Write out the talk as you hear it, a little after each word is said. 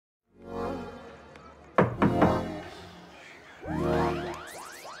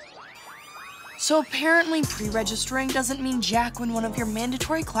So apparently pre-registering doesn't mean jack when one of your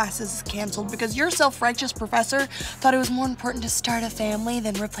mandatory classes is canceled because your self-righteous professor thought it was more important to start a family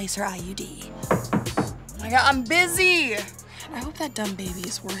than replace her IUD. Oh my God, I'm busy. I hope that dumb baby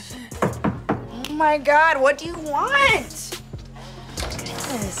is worth it. Oh my God, what do you want? Look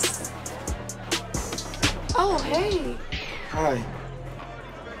at this. Oh, hey. Hi.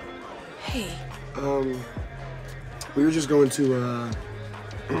 Hey. We were just going to,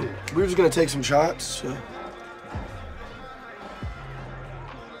 we were just gonna take some shots, so.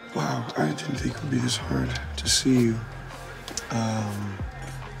 Wow, I didn't think it would be this hard to see you.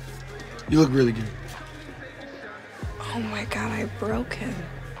 You look really good. Oh my God, I broke him.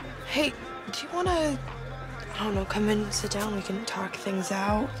 Hey, do you wanna, I don't know, come in and sit down? We can talk things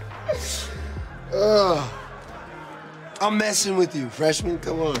out. I'm messing with you, freshman.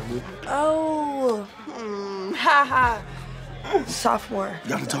 Come on. Oh, haha. Sophomore.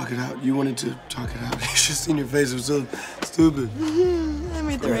 Gotta talk it out. You wanted to talk it out. It's just in your face. It was so stupid. I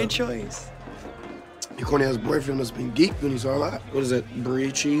made the right choice. Your corny-ass boyfriend must have been geeked when he saw that. What is that,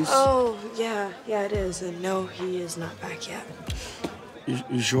 brie cheese? Oh, yeah, it is. And no, he is not back yet.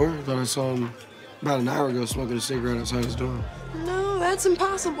 You sure? I thought I saw him about an hour ago smoking a cigarette outside his door. No, that's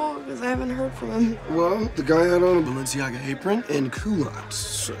impossible because I haven't heard from him. Well, the guy had on a Balenciaga apron and culottes,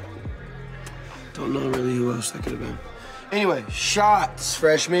 so don't know really who else that could have been. Anyway, shots,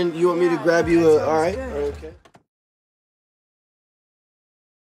 freshman. You want me to grab you a, all right? Good. Okay.